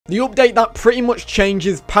The update that pretty much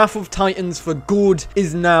changes Path of Titans for good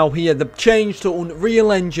is now here. The change to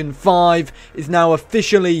Unreal Engine 5 is now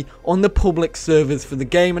officially on the public servers for the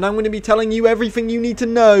game, and I'm going to be telling you everything you need to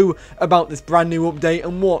know about this brand new update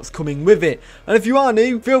and what's coming with it. And if you are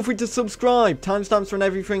new, feel free to subscribe. Timestamps and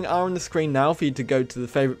everything are on the screen now for you to go to the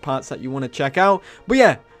favorite parts that you want to check out. But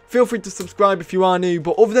yeah, feel free to subscribe if you are new.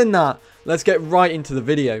 But other than that, let's get right into the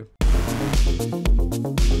video.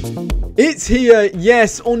 It's here,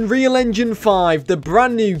 yes, Unreal Engine 5, the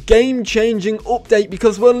brand new game-changing update,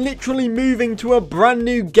 because we're literally moving to a brand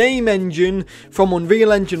new game engine from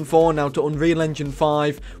Unreal Engine 4 now to Unreal Engine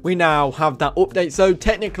 5. We now have that update, so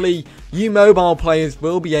technically you mobile players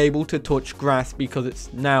will be able to touch grass because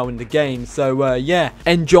it's now in the game. So yeah,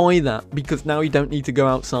 enjoy that, because now you don't need to go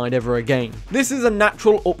outside ever again. This is a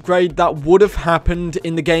natural upgrade that would have happened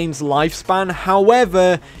in the game's lifespan.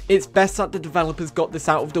 However, it's best that the developers got this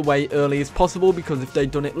out of the way early as possible, because if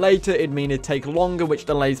they'd done it later, it'd mean it'd take longer, which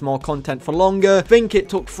delays more content for longer. I think it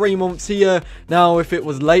took 3 months here. Now, if it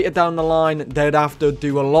was later down the line, they'd have to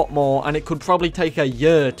do a lot more, and it could probably take a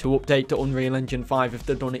year to update to Unreal Engine 5 if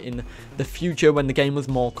they'd done it in the future when the game was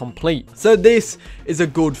more complete. So this is a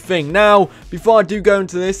good thing. Now, before I do go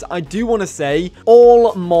into this, I do want to say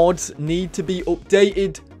all mods need to be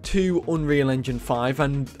updated to Unreal Engine 5,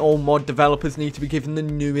 and all mod developers need to be given the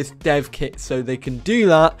newest dev kit so they can do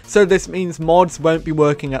that. So this means mods won't be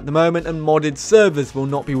working at the moment, and modded servers will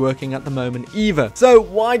not be working at the moment either. So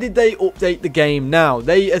why did they update the game now?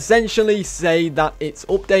 They essentially say that it's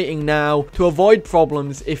updating now to avoid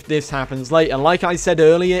problems if this happens later. Like I said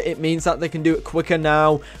earlier, it means that they can do it quicker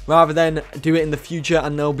now rather than do it in the future,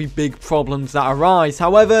 and there'll be big problems that arise.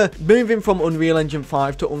 However, moving from Unreal Engine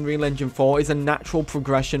 5 to Unreal Engine 4 is a natural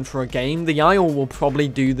progression for a game. The IO will probably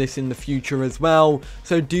do this in the future as well,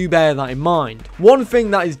 so do bear that in mind. One thing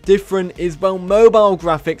that is different is, well, mobile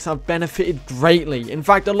graphics have benefited greatly. In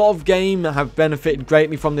fact, a lot of games have benefited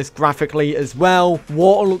greatly from this graphically as well.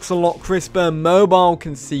 Water looks a lot crisper, mobile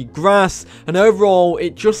can see grass, and overall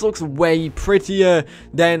it just looks way prettier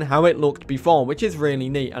than how it looked before, which is really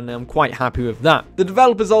neat, and I'm quite happy with that. The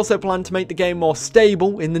developers also plan to make the game more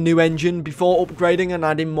stable in the new engine. Before upgrading and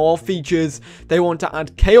adding more features, they want to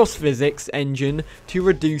add Chaos Physics engine to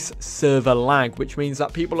reduce server lag, which means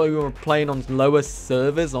that people who are playing on lower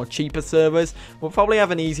servers or cheaper servers will probably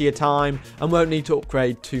have an easier time and won't need to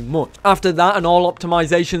upgrade too much. After that and all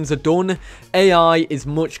optimizations are done, AI is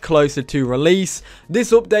much closer to release.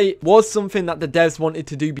 This update was something that the devs wanted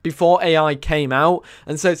to do before AI came out,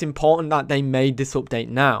 and so it's important that they made this update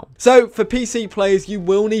now. So for PC players, you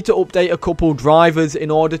will need to update a couple drivers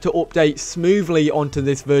in order to update smoothly onto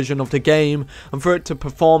this version of the game and for it to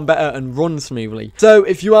perform better and run smoothly. So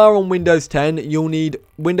if you are on Windows 10, you'll need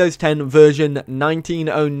Windows 10 version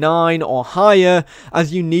 1909 or higher,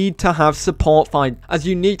 as you need to have support for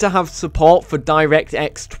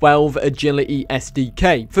DirectX 12 Agility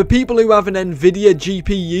SDK. For people who have an Nvidia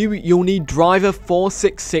GPU, you'll need driver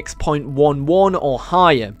 466.11 or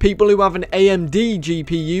higher. People who have an AMD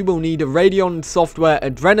GPU will need a Radeon Software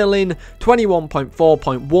Adrenalin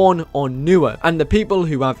 21.4.1 or newer. And the people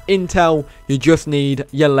who have Intel, you just need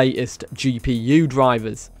your latest GPU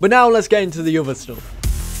drivers. But now let's get into the other stuff.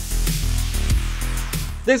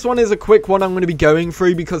 This one is a quick one I'm going to be going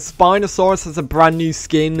through because Spinosaurus has a brand new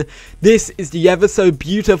skin. This is the ever so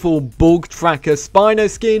beautiful Bug Tracker Spino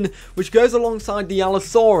skin, which goes alongside the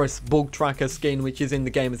Allosaurus Bug Tracker skin, which is in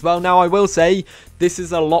the game as well. Now, I will say, this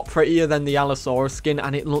is a lot prettier than the Allosaurus skin,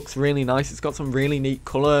 and it looks really nice. It's got some really neat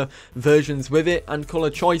color versions with it and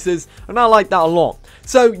color choices, and I like that a lot.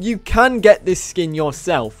 So you can get this skin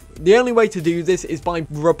yourself. The only way to do this is by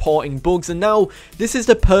reporting bugs, and now this is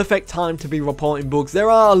the perfect time to be reporting bugs.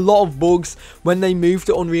 There are a lot of bugs when they move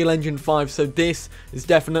to Unreal Engine 5, so this is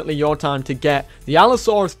definitely your time to get the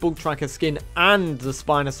Allosaurus Bug Tracker skin and the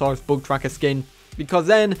Spinosaurus Bug Tracker skin, because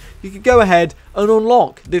then you could go ahead and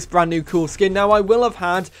unlock this brand new cool skin. Now, I will have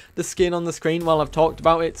had the skin on the screen while I've talked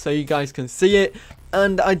about it so you guys can see it,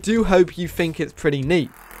 and I do hope you think it's pretty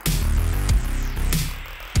neat.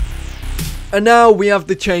 And now we have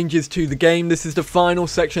the changes to the game. This is the final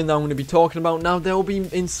section that I'm going to be talking about. Now, there will be,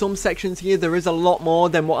 in some sections here, there is a lot more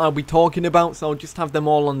than what I'll be talking about, so I'll just have them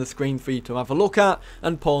all on the screen for you to have a look at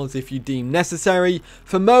and pause if you deem necessary.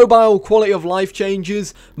 For mobile quality of life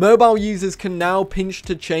changes, mobile users can now pinch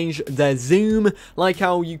to change their zoom, like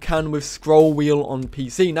how you can with scroll wheel on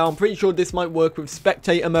PC. Now, I'm pretty sure this might work with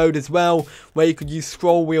spectator mode as well, where you could use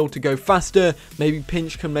scroll wheel to go faster. Maybe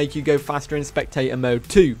pinch can make you go faster in spectator mode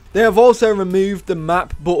too. They have also remove the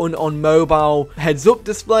map button on mobile heads up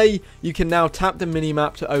display, you can now tap the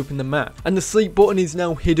minimap to open the map. And the sleep button is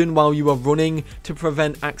now hidden while you are running to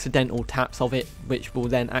prevent accidental taps of it, which will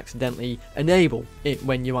then accidentally enable it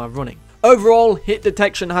when you are running. Overall, hit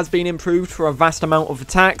detection has been improved for a vast amount of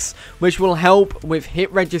attacks, which will help with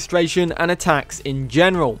hit registration and attacks in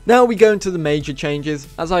general. Now we go into the major changes.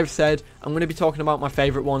 As I've said, I'm going to be talking about my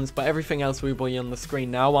favourite ones, but everything else will be on the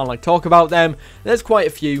screen now while I talk about them. There's quite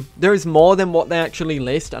a few. There is more than what they actually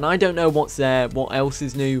list, and I don't know what's there, what else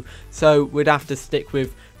is new, so we'd have to stick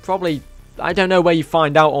with probably... I don't know where you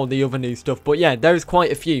find out all the other new stuff, but yeah, there's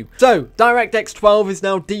quite a few. So, DirectX 12 is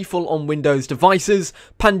now default on Windows devices.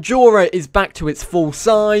 Pandora is back to its full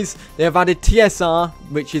size. They have added TSR,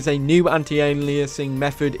 which is a new anti-aliasing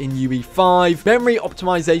method in UE5. Memory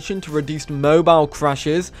optimization to reduce mobile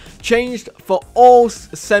crashes. Changed for all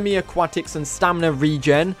semi-aquatics and stamina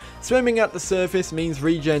regen. Swimming at the surface means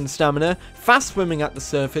regen stamina. Fast swimming at the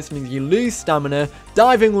surface means you lose stamina.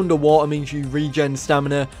 Diving underwater means you regen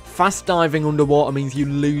stamina. Fast diving underwater means you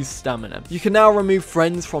lose stamina. You can now remove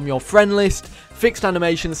friends from your friend list. Fixed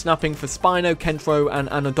animation snapping for Spino, Kentro, and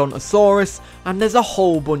Anodontosaurus, and there's a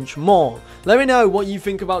whole bunch more. Let me know what you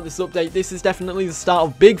think about this update. This is definitely the start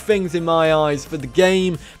of big things in my eyes for the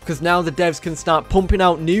game, because now the devs can start pumping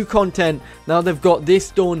out new content. Now they've got this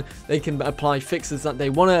done, they can apply fixes that they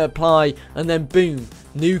want to apply, and then boom,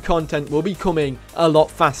 new content will be coming a lot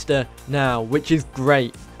faster now, which is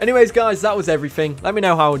great. Anyways, guys, that was everything. Let me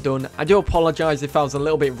know how I've done. I do apologize if I was a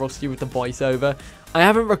little bit rusty with the voiceover. I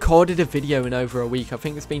haven't recorded a video in over a week. I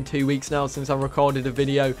think it's been 2 weeks now since I recorded a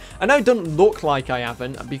video. I know it doesn't look like I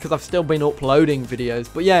haven't because I've still been uploading videos.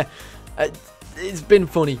 But yeah, it's been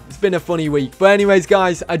funny. It's been a funny week. But anyways,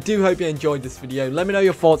 guys, I do hope you enjoyed this video. Let me know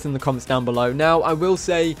your thoughts in the comments down below. Now, I will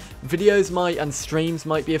say videos and streams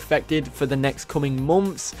might be affected for the next coming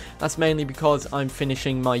months. That's mainly because I'm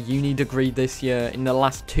finishing my uni degree this year in the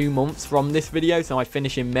last 2 months from this video. So I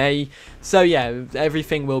finish in May. So yeah,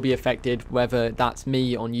 everything will be affected, whether that's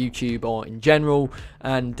me on YouTube or in general.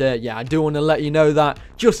 And yeah, I do want to let you know that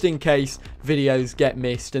just in case videos get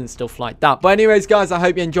missed and stuff like that. But anyways, guys, I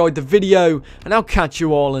hope you enjoyed the video, and I'll catch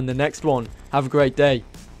you all in the next one. Have a great day.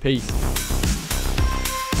 Peace.